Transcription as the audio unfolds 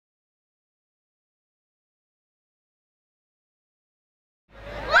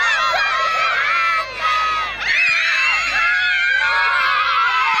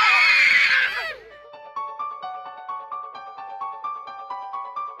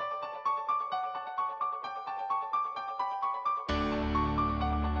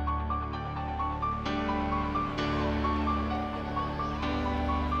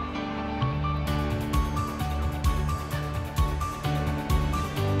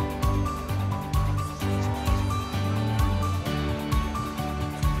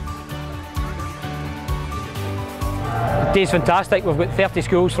Day's fantastic. We've got 30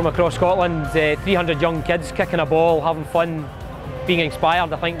 schools from across Scotland, 300 young kids kicking a ball, having fun, being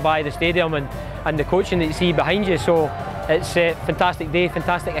inspired, I think, by the stadium and the coaching that you see behind you. So it's a fantastic day,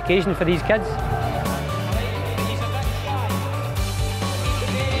 fantastic occasion for these kids.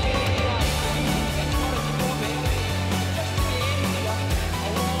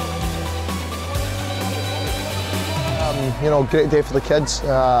 You know, great day for the kids. You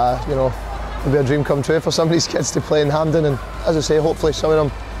know, it'll be a dream come true for some of these kids to play in Hampden, and as I say, hopefully some of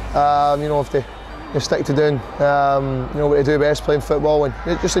them, you know, if they stick to doing, you know, what they do best, playing football and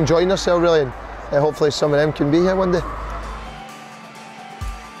just enjoying themselves really, and hopefully some of them can be here one day.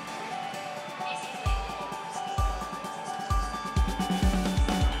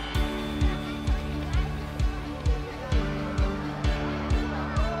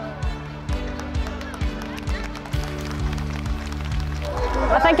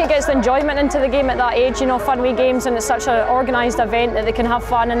 I think it gets the enjoyment into the game at that age, you know, fun wee games, and it's such an organised event that they can have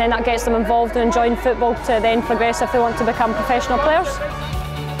fun, and then that gets them involved in enjoying football to then progress if they want to become professional players.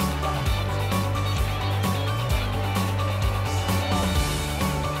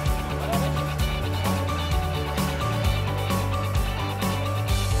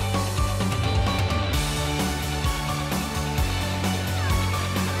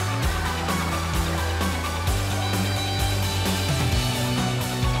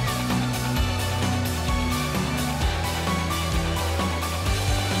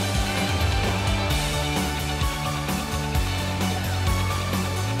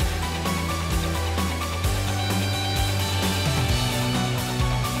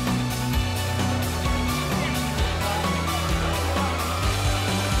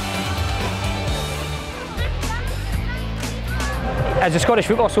 As the Scottish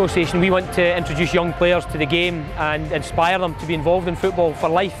Football Association, we want to introduce young players to the game and inspire them to be involved in football for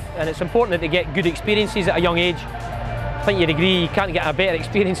life, and it's important that they get good experiences at a young age. I think you'd agree you can't get a better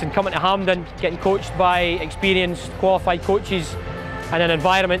experience than coming to Hampden, getting coached by experienced, qualified coaches and an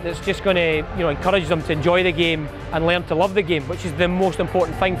environment that's just going to, you know, encourage them to enjoy the game and learn to love the game, which is the most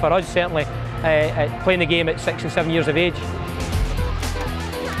important thing for us, certainly, playing the game at 6 and 7 years of age.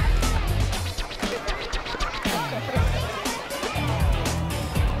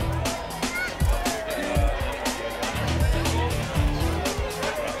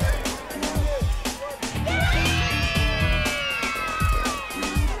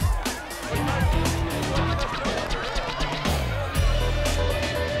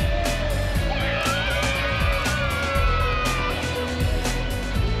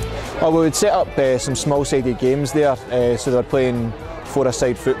 Well, we would set up some small-sided games there, so they're playing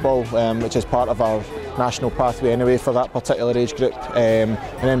four-a-side football, which is part of our national pathway anyway for that particular age group. And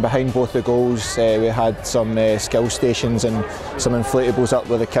then behind both the goals we had some skill stations and some inflatables up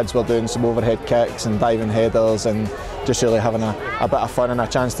where the kids were doing some overhead kicks and diving headers and just really having a bit of fun and a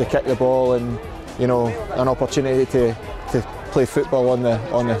chance to kick the ball, and, you know, an opportunity to play football on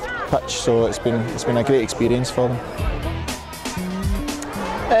the pitch. So it's been a great experience for them.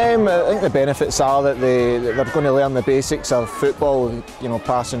 I think the benefits are that they're going to learn the basics of football, you know,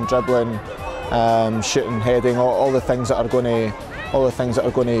 passing, dribbling, shooting, heading, all the things that are going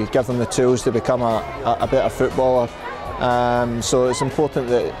to give them the tools to become a better footballer. So it's important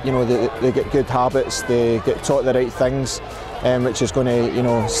that, you know, they get good habits, they get taught the right things, which is going to, you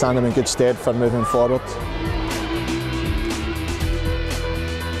know, stand them in good stead for moving forward.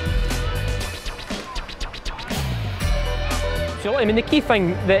 So, I mean, the key thing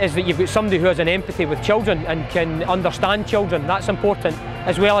is that you've got somebody who has an empathy with children and can understand children. That's important,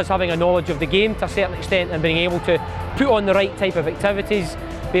 as well as having a knowledge of the game to a certain extent and being able to put on the right type of activities,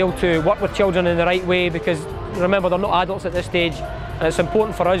 be able to work with children in the right way, because remember, they're not adults at this stage, and it's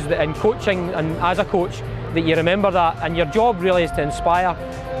important for us that in coaching and as a coach that you remember that, and your job really is to inspire,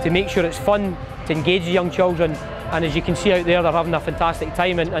 to make sure it's fun, to engage the young children, and as you can see out there, they're having a fantastic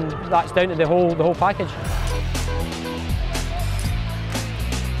time, and that's down to the whole package.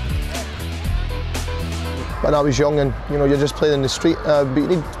 When I was young, and you know, you're just playing in the street, but you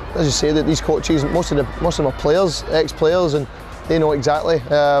need, as you say, that these coaches, most of them are players, ex-players, and they know exactly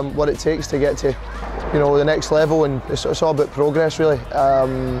what it takes to get to, you know, the next level, and it's all about progress really.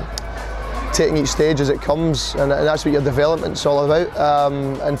 Taking each stage as it comes, and that's what your development's all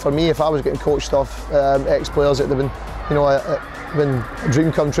about. And for me, if I was getting coached off ex-players, it'd have been, you know, been a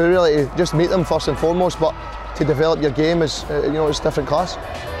dream come true really. To just meet them first and foremost, but to develop your game is, you know, it's a different class.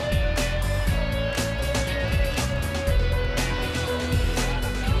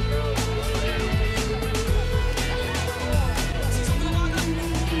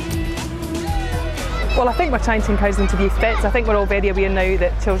 Well, I think we're trying to encourage them to be fit. I think we're all very aware now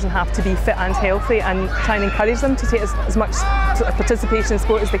that children have to be fit and healthy, and try and encourage them to take as much sort of participation in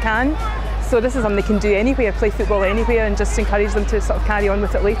sport as they can. So this is something they can do anywhere, play football anywhere, and just encourage them to sort of carry on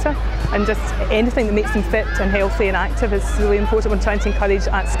with it later. And just anything that makes them fit and healthy and active is really important. We're trying to encourage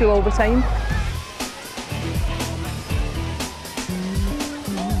at school all the time.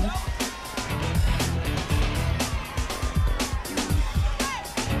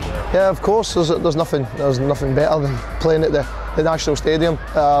 Yeah, of course. There's nothing better than playing at the National Stadium.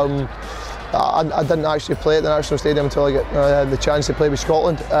 I didn't actually play at the National Stadium until I got the chance to play with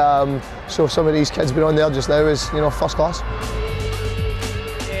Scotland. So some of these kids being on there just now is, you know, first class.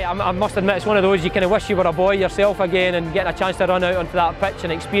 Yeah, I must admit it's one of those you kind of wish you were a boy yourself again, and getting a chance to run out onto that pitch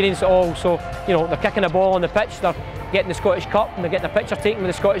and experience it all. So, you know, they're kicking a ball on the pitch, they're getting the Scottish Cup, and they're getting a picture taken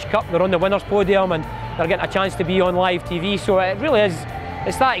with the Scottish Cup. They're on the winners' podium, and they're getting a chance to be on live TV. So it really is.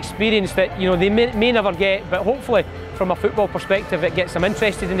 It's that experience that, you know, they may never get, but hopefully from a football perspective it gets them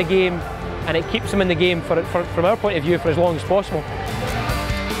interested in the game, and it keeps them in the game from our point of view for as long as possible.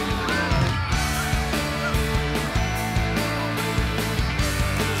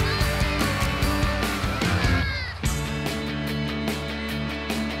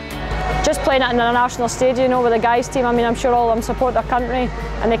 Just playing at an international stadium, you know, with the guys team, I mean, I'm sure all of them support their country,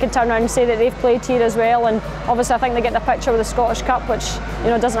 and they can turn around and say that they've played here as well. And obviously I think they get the picture with the Scottish Cup, which, you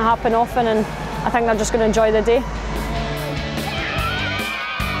know, doesn't happen often, and I think they're just going to enjoy the day.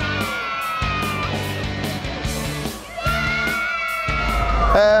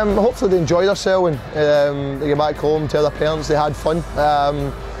 Hopefully they enjoy themselves, and they get back home, tell their parents they had fun.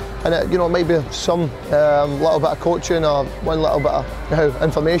 And it, you know, it might be some little bit of coaching or one little bit of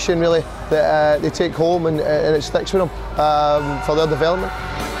information really that they take home, and it sticks with them for their development.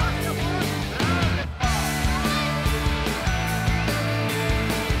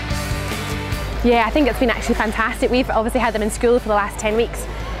 Yeah, I think it's been actually fantastic. We've obviously had them in school for the last 10 weeks.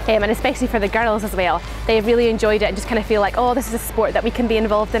 And especially for the girls as well. They've really enjoyed it and just kind of feel like, oh, this is a sport that we can be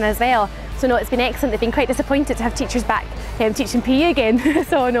involved in as well. So no, it's been excellent. They've been quite disappointed to have teachers back teaching PE again.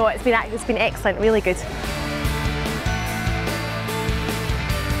 So no, it's been excellent, really good.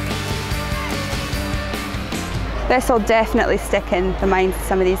 This will definitely stick in the minds of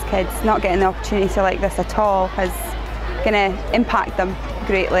some of these kids. Not getting the opportunity like this at all is going to impact them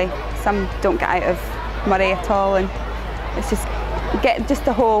greatly. Some don't get out of Murray at all, and it's just it's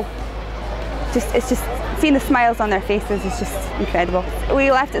just seeing the smiles on their faces is just incredible.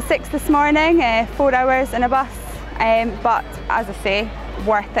 We left at 6 this morning, 4 hours in a bus, but as I say,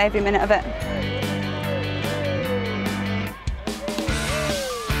 worth every minute of it.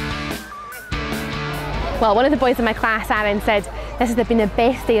 Well, one of the boys in my class, Aaron, said, "This has been the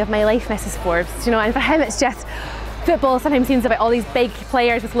best day of my life, Mrs. Forbes." You know, and for him it's just, football sometimes seems about all these big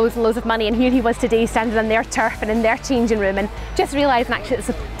players with loads and loads of money, and here he was today standing on their turf and in their changing room, and just realising actually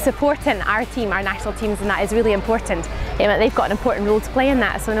that supporting our team, our national teams, and that is really important. They've got an important role to play in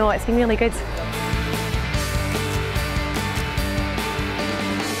that, so no, it's been really good.